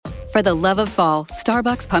For the love of fall,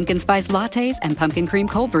 Starbucks Pumpkin Spice Lattes and Pumpkin Cream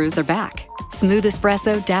Cold Brews are back. Smooth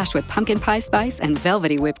espresso dashed with pumpkin pie spice and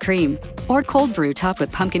velvety whipped cream. Or cold brew topped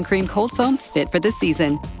with pumpkin cream cold foam fit for the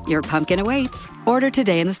season. Your pumpkin awaits. Order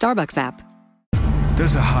today in the Starbucks app.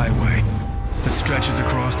 There's a highway that stretches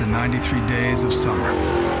across the 93 days of summer,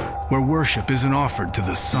 where worship isn't offered to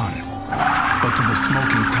the sun, but to the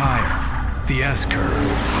smoking tire, the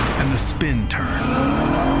S-curve, and the spin turn.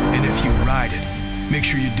 And if you ride it, make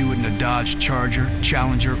sure you do it in a Dodge Charger,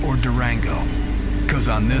 Challenger, or Durango. Because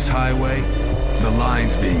on this highway, the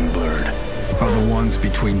lines being blurred are the ones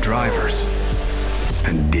between drivers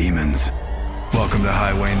and demons. Welcome to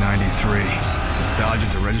Highway 93. Dodge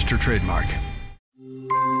is a registered trademark.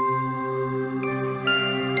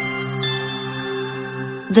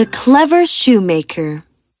 The Clever Shoemaker.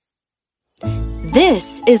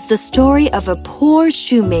 This is the story of a poor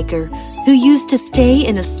shoemaker who used to stay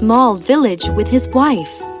in a small village with his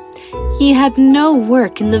wife. He had no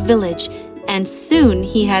work in the village, and soon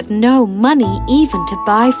he had no money even to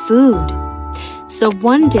buy food. So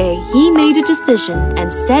one day he made a decision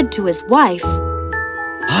and said to his wife,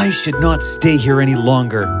 I should not stay here any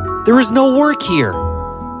longer. There is no work here.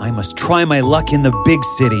 I must try my luck in the big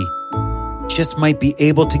city. Just might be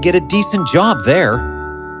able to get a decent job there.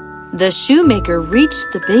 The shoemaker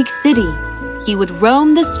reached the big city. He would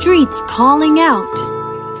roam the streets calling out,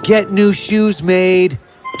 Get new shoes made.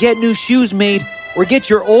 Get new shoes made. Or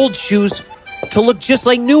get your old shoes to look just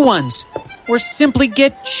like new ones. Or simply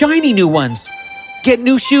get shiny new ones. Get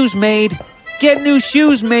new shoes made. Get new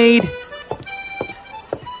shoes made.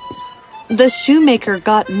 The shoemaker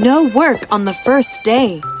got no work on the first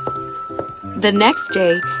day. The next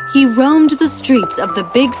day, he roamed the streets of the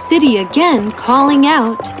big city again, calling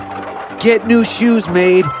out, Get new shoes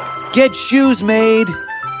made. Get shoes made.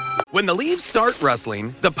 When the leaves start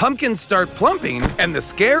rustling, the pumpkins start plumping, and the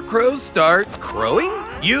scarecrows start crowing,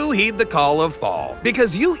 you heed the call of fall,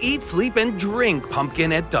 because you eat, sleep, and drink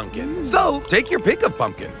pumpkin at Dunkin'. So take your pick of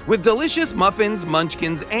pumpkin with delicious muffins,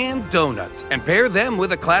 munchkins, and donuts, and pair them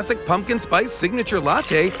with a classic pumpkin spice signature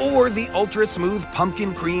latte or the ultra-smooth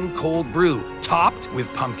pumpkin cream cold brew, topped with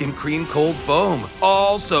pumpkin cream cold foam,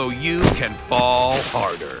 all so you can fall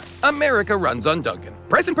harder. America runs on Dunkin'.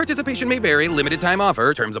 Price and participation may vary. Limited time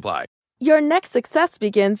offer. Terms apply. Your next success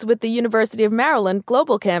begins with the University of Maryland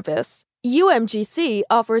Global Campus. UMGC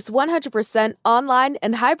offers 100% online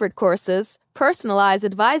and hybrid courses, personalized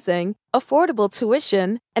advising, affordable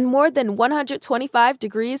tuition, and more than 125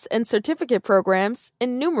 degrees and certificate programs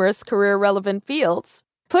in numerous career-relevant fields.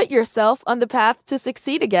 Put yourself on the path to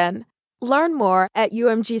succeed again. Learn more at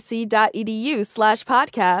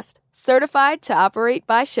umgc.edu/podcast. Certified to operate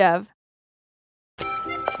by Chev.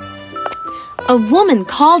 A woman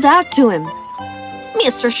called out to him,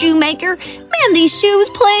 Mr. Shoemaker, mend these shoes,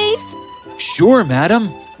 please. Sure, madam.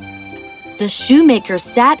 The shoemaker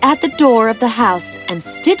sat at the door of the house and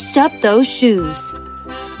stitched up those shoes.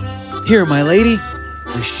 Here, my lady.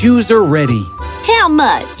 The shoes are ready. How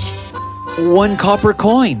much? 1 copper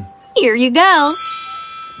coin. Here you go.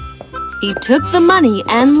 He took the money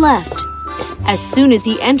and left. As soon as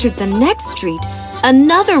he entered the next street,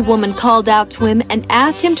 another woman called out to him and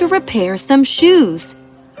asked him to repair some shoes.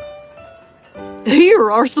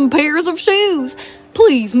 Here are some pairs of shoes.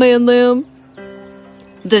 Please mend them.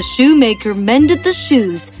 The shoemaker mended the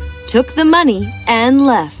shoes, took the money, and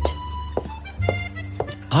left.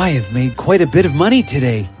 I have made quite a bit of money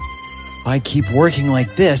today. If I keep working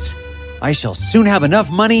like this, I shall soon have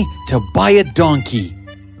enough money to buy a donkey.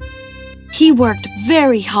 He worked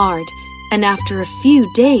very hard, and after a few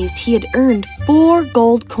days he had earned 4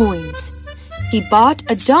 gold coins. He bought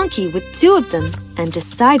a donkey with 2 of them and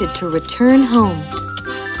decided to return home.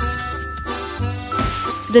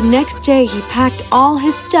 The next day he packed all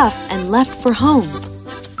his stuff and left for home.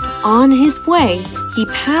 On his way, he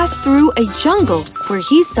passed through a jungle where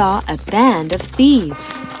he saw a band of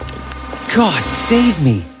thieves. God save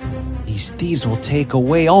me! These thieves will take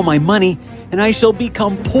away all my money and I shall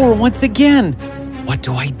become poor once again. What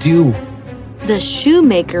do I do? The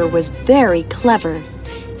shoemaker was very clever.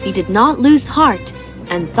 He did not lose heart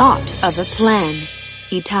and thought of a plan.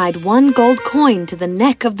 He tied 1 gold coin to the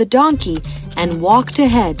neck of the donkey and walked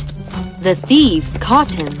ahead. The thieves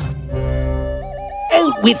caught him.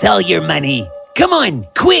 Out with all your money! Come on,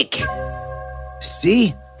 quick!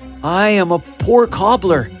 See? I am a poor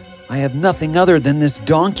cobbler. I have nothing other than this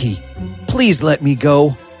donkey. Please let me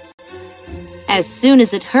go. As soon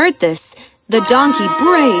as it heard this, the donkey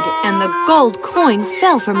brayed and the gold coin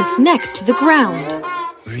fell from its neck to the ground.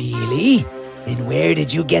 Really? Then where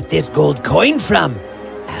did you get this gold coin from?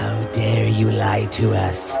 How dare you lie to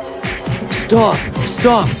us? Stop!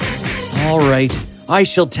 Stop! All right, I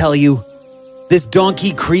shall tell you. This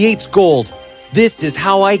donkey creates gold. This is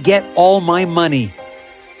how I get all my money.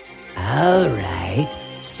 All right,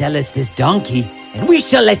 sell us this donkey, and we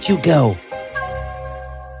shall let you go.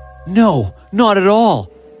 No, not at all.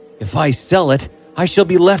 If I sell it, I shall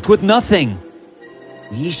be left with nothing.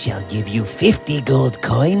 We shall give you 50 gold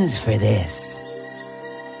coins for this.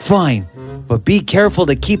 Fine, but be careful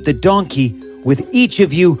to keep the donkey with each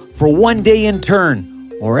of you for 1 day in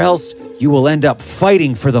turn, or else you will end up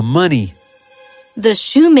fighting for the money. The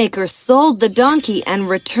shoemaker sold the donkey and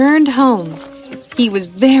returned home. He was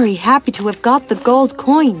very happy to have got the gold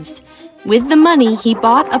coins. With the money, he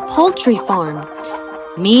bought a poultry farm.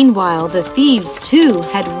 Meanwhile, the thieves too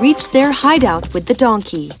had reached their hideout with the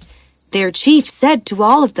donkey. Their chief said to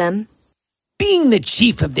all of them, Being the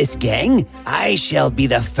chief of this gang, I shall be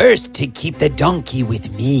the first to keep the donkey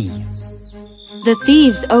with me. The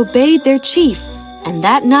thieves obeyed their chief, and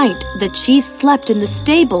that night the chief slept in the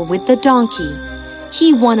stable with the donkey.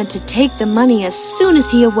 He wanted to take the money as soon as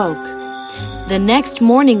he awoke. The next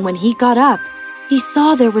morning when he got up, he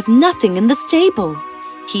saw there was nothing in the stable.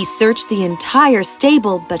 He searched the entire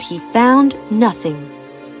stable, but he found nothing.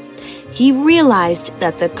 He realized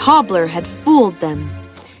that the cobbler had fooled them.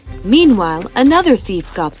 Meanwhile, another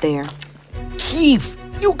thief got there. Chief,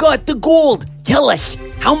 you got the gold. Tell us,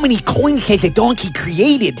 how many coins has the donkey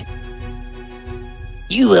created?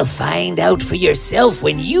 You will find out for yourself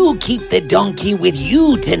when you keep the donkey with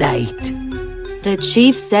you tonight. The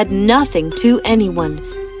chief said nothing to anyone,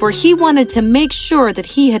 for he wanted to make sure that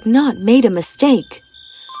he had not made a mistake.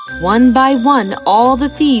 One by one, all the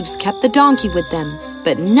thieves kept the donkey with them,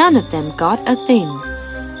 but none of them got a thing.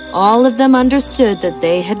 All of them understood that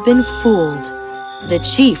they had been fooled. The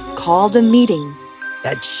chief called a meeting.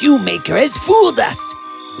 That shoemaker has fooled us.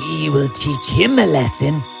 We will teach him a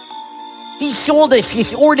lesson. He sold us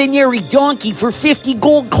this ordinary donkey for 50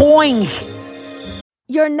 gold coins.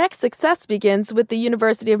 Your next success begins with the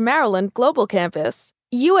University of Maryland Global Campus.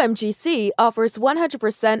 UMGC offers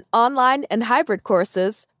 100% online and hybrid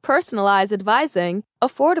courses, personalized advising,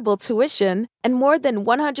 affordable tuition, and more than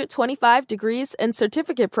 125 degrees and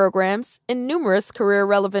certificate programs in numerous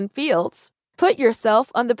career-relevant fields. Put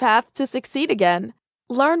yourself on the path to succeed again.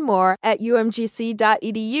 Learn more at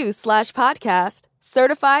umgc.edu/podcast.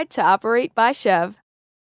 Certified to operate by Chev.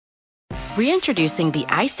 Reintroducing the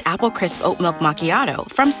Iced Apple Crisp Oat Milk Macchiato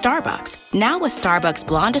from Starbucks. Now with Starbucks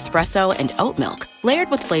Blonde Espresso and Oat Milk.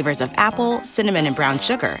 Layered with flavors of apple, cinnamon, and brown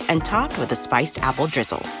sugar. And topped with a spiced apple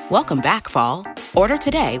drizzle. Welcome back, fall. Order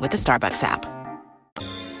today with the Starbucks app.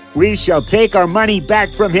 We shall take our money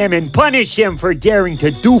back from him and punish him for daring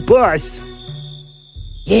to dupe us.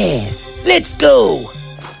 Yes, let's go.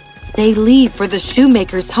 They leave for the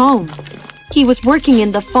shoemaker's home. He was working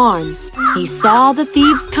in the farm. He saw the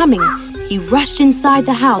thieves coming. He rushed inside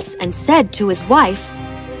the house and said to his wife,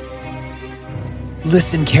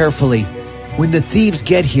 Listen carefully. When the thieves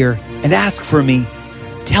get here and ask for me,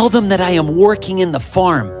 tell them that I am working in the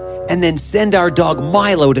farm, and then send our dog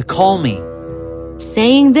Milo to call me.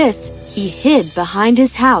 Saying this, he hid behind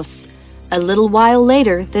his house. A little while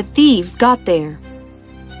later, the thieves got there.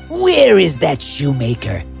 Where is that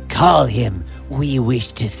shoemaker? Call him. We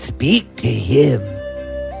wish to speak to him.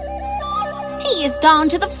 He is gone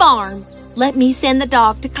to the farm. Let me send the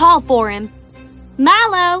dog to call for him.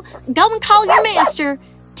 Milo, go and call your master.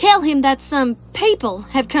 Tell him that some people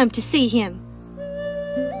have come to see him.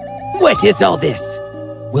 What is all this?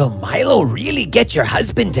 Will Milo really get your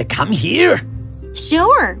husband to come here?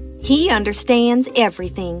 Sure, he understands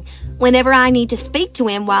everything. Whenever I need to speak to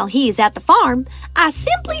him while he is at the farm, I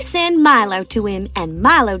simply send Milo to him, and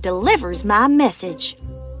Milo delivers my message.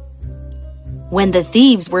 When the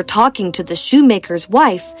thieves were talking to the shoemaker's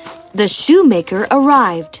wife, the shoemaker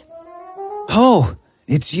arrived. Oh,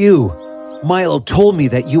 it's you. Milo told me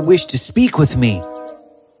that you wish to speak with me.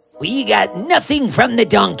 We got nothing from the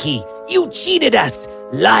donkey. You cheated us,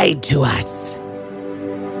 lied to us.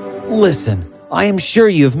 Listen, I am sure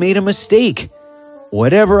you have made a mistake.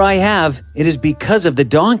 Whatever I have, it is because of the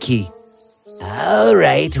donkey. All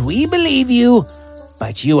right, we believe you,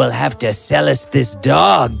 but you will have to sell us this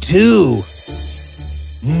dog too.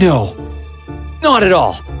 No, not at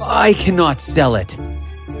all. I cannot sell it.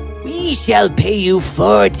 We shall pay you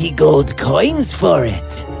 40 gold coins for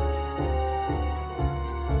it.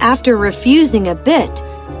 After refusing a bit,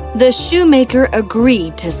 the shoemaker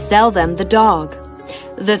agreed to sell them the dog.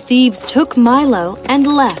 The thieves took Milo and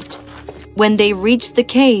left. When they reached the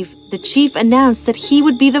cave, the chief announced that he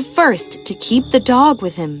would be the first to keep the dog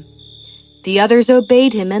with him. The others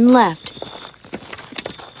obeyed him and left.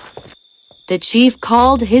 The chief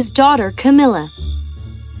called his daughter Camilla.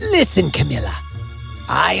 Listen, Camilla.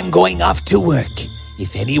 I am going off to work.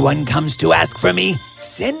 If anyone comes to ask for me,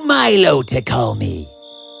 send Milo to call me.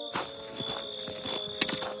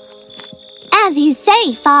 As you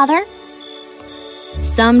say, Father.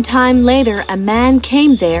 Some time later, a man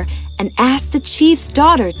came there and asked the chief's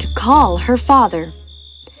daughter to call her father.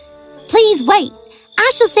 Please wait.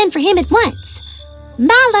 I shall send for him at once.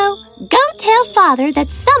 Milo, go tell Father that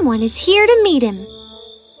someone is here to meet him.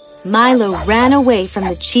 Milo ran away from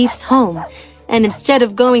the chief's home, and instead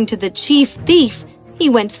of going to the chief thief, he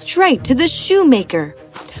went straight to the shoemaker.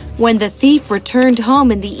 When the thief returned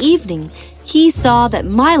home in the evening, he saw that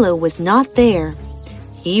Milo was not there.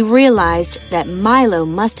 He realized that Milo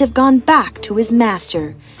must have gone back to his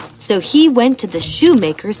master, so he went to the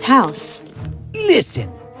shoemaker's house.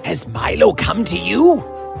 Listen, has Milo come to you?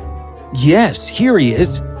 Yes, here he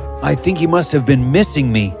is. I think he must have been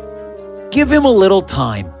missing me. Give him a little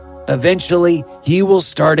time. Eventually, he will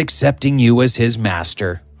start accepting you as his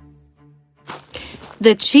master.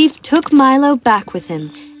 The chief took Milo back with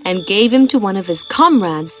him and gave him to one of his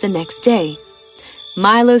comrades the next day.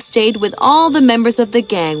 Milo stayed with all the members of the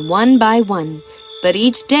gang one by one, but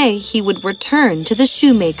each day he would return to the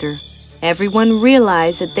shoemaker. Everyone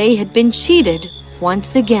realized that they had been cheated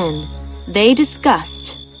once again. They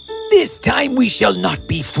discussed, This time we shall not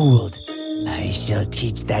be fooled. I shall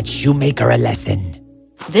teach that shoemaker a lesson.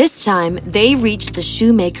 This time they reached the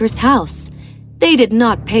shoemaker's house. They did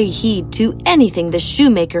not pay heed to anything the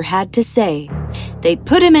shoemaker had to say. They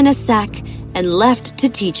put him in a sack and left to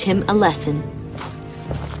teach him a lesson.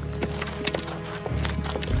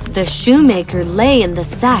 The shoemaker lay in the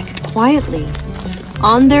sack quietly.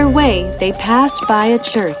 On their way, they passed by a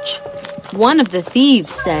church. One of the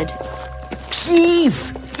thieves said,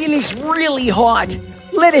 Thief, it is really hot.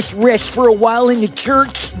 Let us rest for a while in the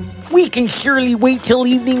church. We can surely wait till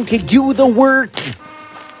evening to do the work.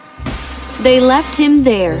 They left him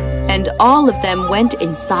there, and all of them went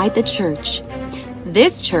inside the church.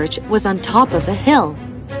 This church was on top of a hill.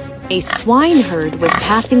 A swineherd was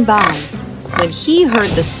passing by. When he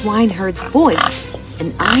heard the swineherd's voice,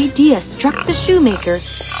 an idea struck the shoemaker,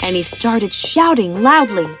 and he started shouting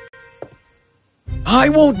loudly. I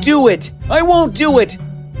won't do it! I won't do it!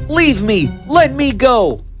 Leave me! Let me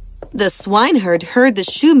go! The swineherd heard the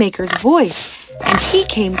shoemaker's voice, and he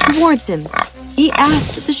came towards him. He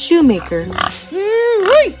asked the shoemaker,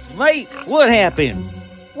 Wait, mate, what happened?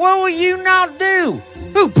 What will you not do?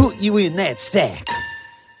 Who put you in that sack?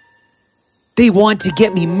 They want to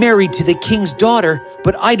get me married to the king's daughter,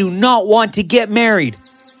 but I do not want to get married.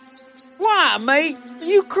 Why, mate?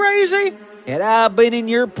 You crazy? Had I been in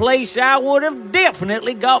your place, I would have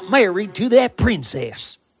definitely got married to that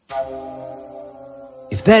princess.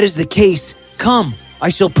 If that is the case, come, I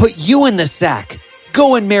shall put you in the sack.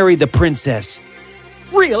 Go and marry the princess.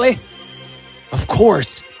 Really? Of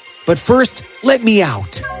course. But first, let me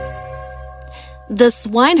out. The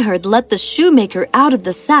swineherd let the shoemaker out of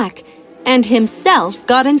the sack, and himself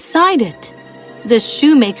got inside it. The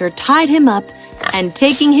shoemaker tied him up, and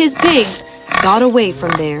taking his pigs, got away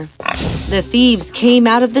from there. The thieves came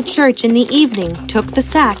out of the church in the evening, took the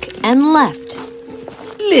sack, and left.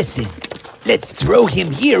 Listen, let's throw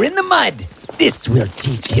him here in the mud. This will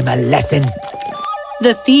teach him a lesson.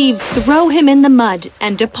 The thieves throw him in the mud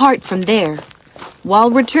and depart from there.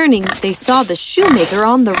 While returning, they saw the shoemaker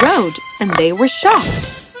on the road, and they were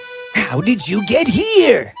shocked. How did you get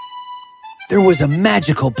here? There was a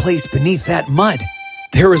magical place beneath that mud.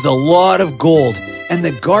 There is a lot of gold, and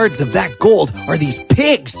the guards of that gold are these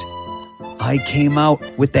pigs. I came out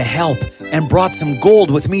with the help and brought some gold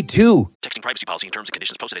with me too. Texting privacy policy and terms and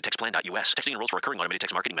conditions posted at textplan.us. Texting enrolls for recurring automated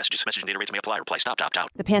text marketing messages. Message and data rates may apply. Reply stop, opt out.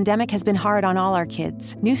 The pandemic has been hard on all our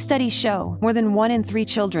kids. New studies show more than 1 in 3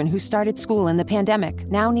 children who started school in the pandemic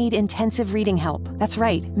now need intensive reading help. That's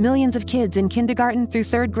right. Millions of kids in kindergarten through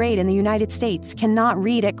 3rd grade in the United States cannot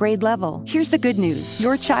read at grade level. Here's the good news.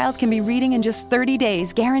 Your child can be reading in just 30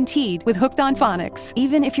 days, guaranteed, with Hooked on Phonics.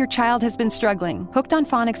 Even if your child has been struggling, Hooked on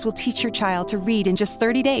Phonics will teach your child to read in just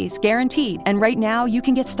 30 days, guaranteed. And right now, you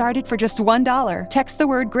can get started for just $1. Text the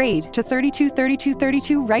word GRADE to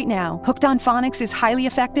 323232 right now. Hooked on Phonics is highly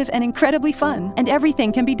effective and incredibly fun, and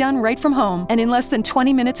everything can be done right from home and in less than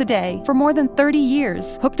 20 minutes a day. For more than 30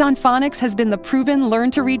 years, Hooked on Phonics has been the proven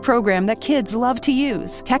learn-to-read program that kids love to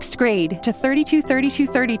use. Text GRADE to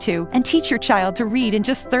 323232 and teach your child to read in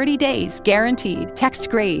just 30 days, guaranteed. Text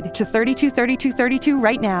GRADE to 323232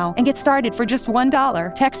 right now and get started for just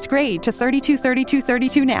 $1. Text GRADE to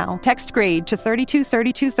 323232 now. Text GRADE to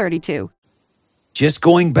 323232. Just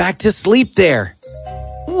going back to sleep there.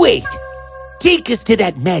 Wait, take us to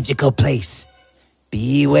that magical place.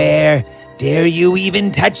 Beware, Dare you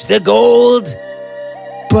even touch the gold?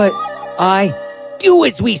 But I... Do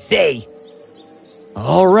as we say.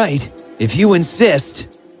 All right, if you insist.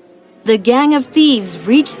 The gang of thieves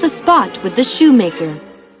reached the spot with the shoemaker.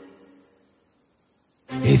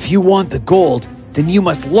 If you want the gold, then you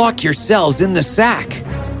must lock yourselves in the sack.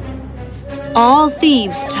 All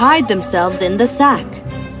thieves tied themselves in the sack.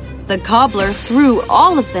 The cobbler threw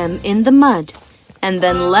all of them in the mud and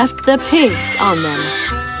then left the pigs on them.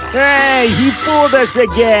 Hey, he fooled us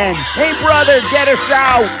again. Hey, brother, get us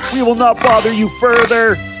out. We will not bother you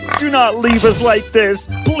further. Do not leave us like this,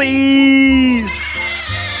 please.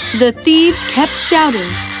 The thieves kept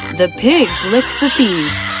shouting, "The pigs licked the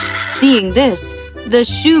thieves." Seeing this, the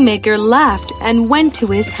shoemaker laughed and went to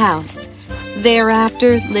his house.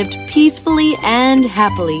 Thereafter lived peacefully and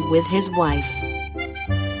happily with his wife.